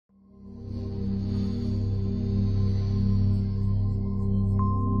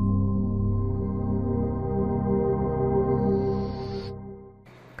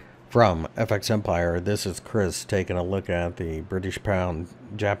From FXEmpire, this is Chris taking a look at the British pound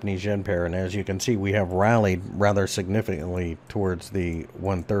Japanese yen pair, and as you can see, we have rallied rather significantly towards the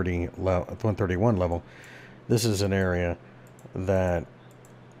 131 level. This is an area that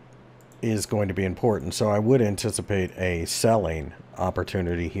is going to be important, so I would anticipate a selling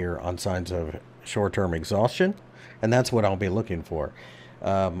opportunity here on signs of short-term exhaustion, and that's what I'll be looking for.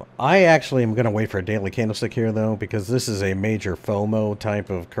 I actually am going to wait for a daily candlestick here, though, because this is a major FOMO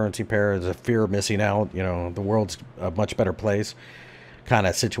type of currency pair. It's a fear of missing out. You know, the world's a much better place kind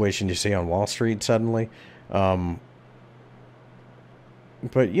of situation you see on Wall Street suddenly. But,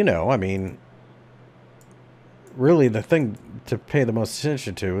 you know, I mean, really the thing to pay the most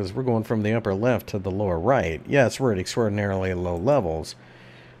attention to is we're going from the upper left to the lower right. Yes, we're at extraordinarily low levels,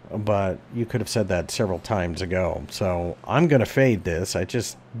 but you could have said that several times ago. So I'm going to fade this. I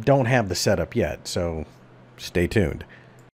just don't have the setup yet, so stay tuned.